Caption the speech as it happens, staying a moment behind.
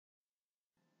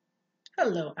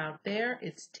Hello out there,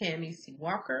 it's Tammy C.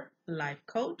 Walker, life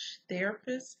coach,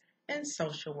 therapist, and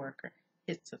social worker.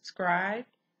 Hit subscribe,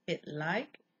 hit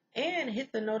like, and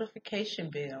hit the notification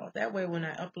bell. That way when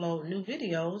I upload new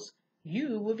videos,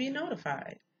 you will be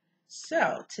notified.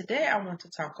 So today I want to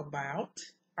talk about,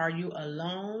 are you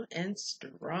alone and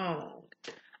strong?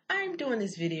 I'm doing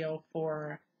this video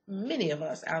for many of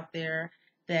us out there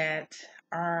that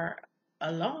are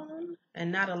alone,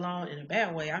 and not alone in a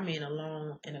bad way. I mean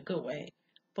alone in a good way.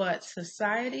 But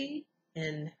society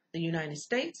in the United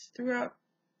States, throughout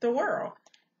the world,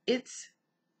 it's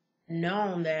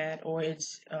known that, or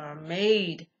it's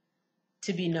made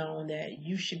to be known that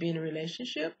you should be in a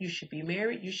relationship, you should be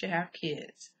married, you should have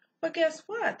kids. But guess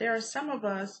what? There are some of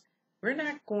us, we're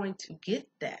not going to get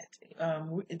that.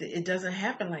 It doesn't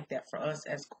happen like that for us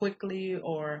as quickly,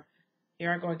 or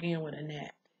here I go again with a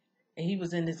nap. And he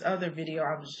was in this other video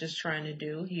I was just trying to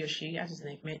do, he or she, I just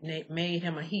made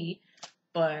him a he,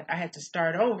 but I had to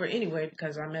start over anyway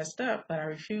because I messed up, but I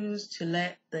refused to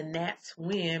let the gnats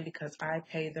win because I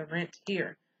pay the rent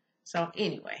here. So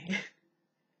anyway,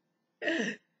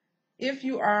 if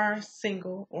you are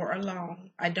single or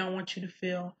alone, I don't want you to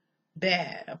feel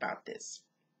bad about this.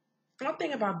 One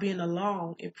thing about being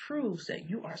alone, it proves that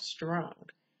you are strong.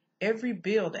 Every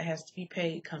bill that has to be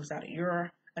paid comes out of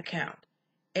your account.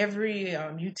 Every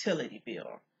utility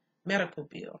bill, medical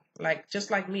bill,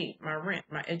 just like me, my rent,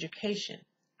 my education,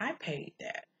 I paid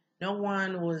that. No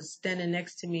one was standing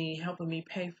next to me helping me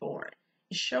pay for it.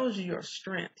 It shows you your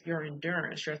strength, your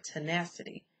endurance, your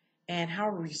tenacity, and how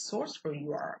resourceful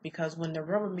you are. Because when the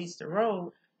rubber meets the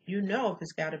road, you know if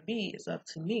it's got to be, it's up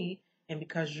to me. And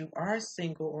because you are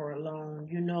single or alone,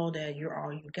 you know that you're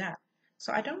all you got.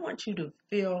 So I don't want you to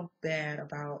feel bad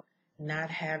about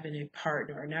not having a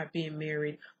partner or not being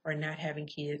married or not having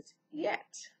kids yet.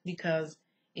 Because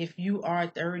if you are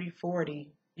 30, 40,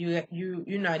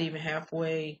 you're not even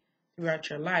halfway throughout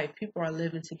your life. People are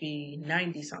living to be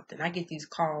 90 something. I get these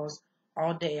calls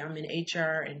all day. I'm in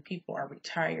HR and people are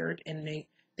retired and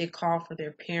they call for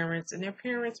their parents and their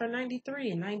parents are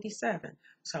 93 and 97.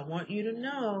 So I want you to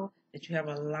know that you have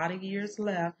a lot of years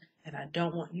left, and I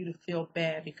don't want you to feel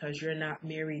bad because you're not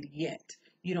married yet.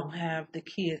 You don't have the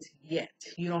kids yet.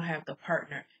 You don't have the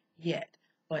partner yet.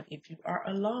 But if you are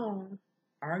alone,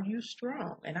 are you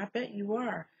strong? And I bet you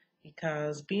are,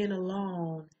 because being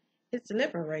alone, it's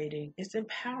liberating. It's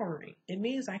empowering. It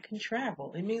means I can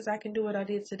travel. It means I can do what I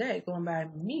did today, going buy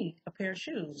me a pair of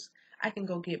shoes. I can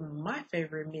go get my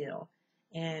favorite meal.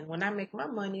 And when I make my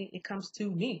money, it comes to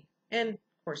me. And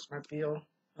of course, my bill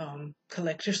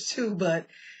collectors too, but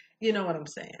you know what I'm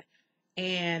saying.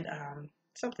 And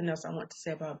something else I want to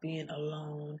say about being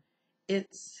alone,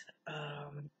 it's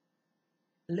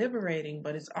liberating,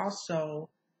 but it's also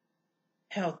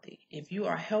healthy. If you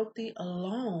are healthy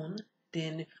alone,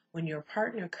 then when your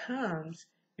partner comes,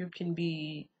 you can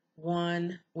be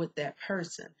one with that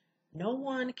person. No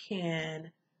one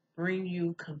can bring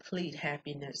you complete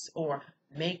happiness or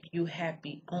make you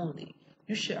happy only.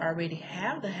 You should already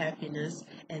have the happiness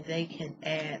and they can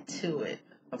add to it.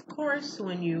 Of course,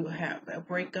 when you have a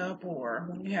breakup or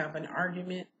when you have an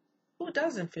argument, who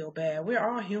doesn't feel bad? We're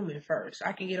all human first.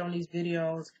 I can get on these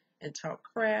videos and talk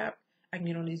crap. I can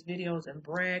get on these videos and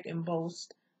brag and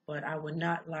boast, but I would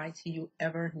not lie to you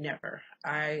ever, never.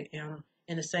 I am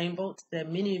in the same boat that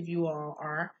many of you all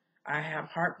are. I have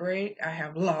heartbreak, I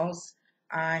have loss,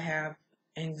 I have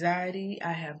anxiety,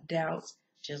 I have doubts,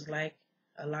 just like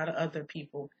a lot of other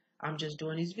people. I'm just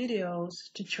doing these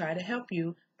videos to try to help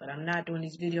you, but I'm not doing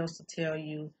these videos to tell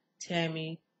you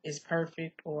Tammy is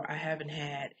perfect or I haven't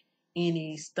had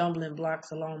any stumbling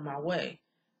blocks along my way.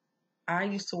 I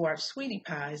used to watch Sweetie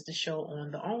Pies, the show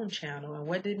on the OWN channel. And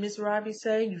what did Miss Robbie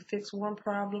say? You fix one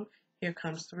problem, here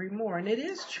comes three more. And it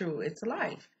is true. It's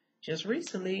life. Just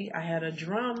recently, I had a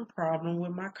drum problem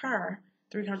with my car,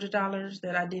 $300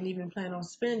 that I didn't even plan on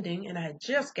spending, and I had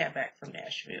just got back from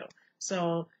Nashville.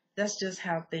 So that's just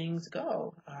how things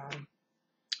go.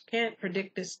 Can't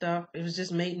predict this stuff. It was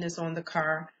just maintenance on the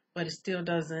car, but it still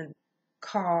doesn't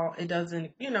it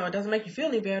doesn't, it doesn't make you feel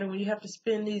any better when you have to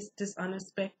spend this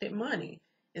unexpected money.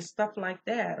 It's stuff like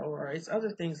that, or it's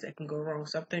other things that can go wrong.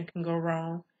 Something can go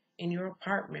wrong in your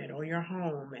apartment or your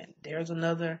home, and there's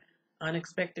another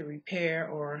unexpected repair,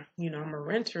 or, I'm a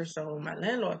renter, so my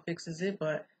landlord fixes it,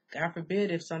 but God forbid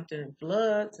if something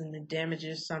floods and it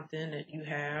damages something that you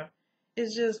have.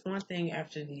 It's just one thing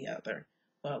after the other.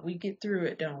 But we get through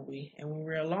it, don't we? And when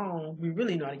we're alone, we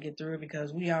really know how to get through it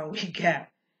because we all we got.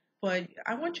 But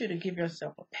I want you to give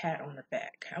yourself a pat on the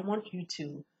back. I want you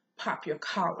to pop your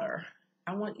collar.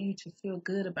 I want you to feel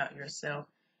good about yourself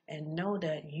and know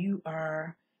that you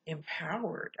are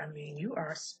empowered. I mean, you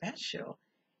are special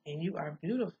and you are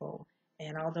beautiful.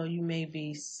 And although you may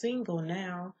be single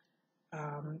now,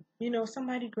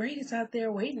 somebody great is out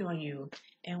there waiting on you.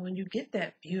 And when you get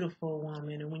that beautiful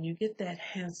woman and when you get that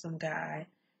handsome guy,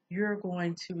 you're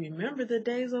going to remember the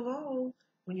days of old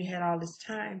when you had all this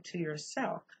time to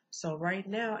yourself. So right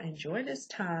now, enjoy this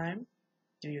time,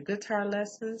 do your guitar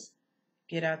lessons,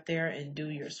 get out there and do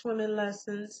your swimming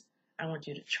lessons. I want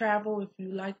you to travel if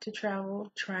you like to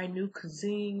travel, try new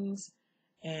cuisines,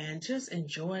 and just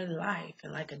enjoy life.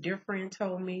 And like a dear friend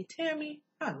told me, Tammy,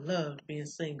 I loved being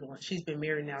single. And she's been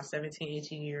married now 17,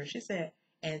 18 years. She said,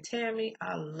 and Tammy,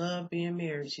 I love being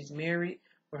married. She's married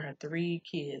with her 3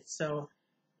 kids. So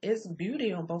it's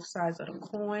beauty on both sides of the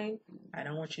coin. I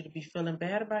don't want you to be feeling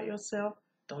bad about yourself.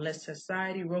 Don't let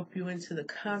society rope you into the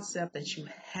concept that you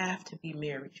have to be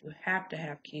married, you have to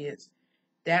have kids.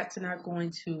 That's not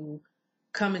going to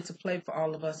come into play for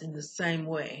all of us in the same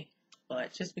way.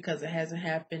 But just because it hasn't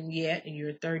happened yet and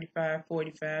you're 35,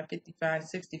 45, 55,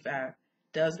 65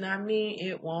 does not mean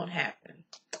it won't happen.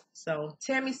 So,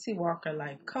 Tammy C. Walker,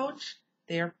 life coach,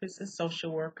 therapist, and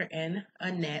social worker, and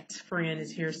Annette, friend,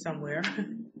 is here somewhere.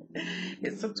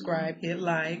 Hit subscribe, hit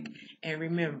like, and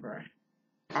remember,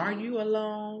 are you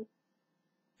alone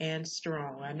and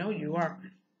strong? I know you are.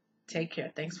 Take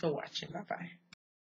care. Thanks for watching. Bye bye.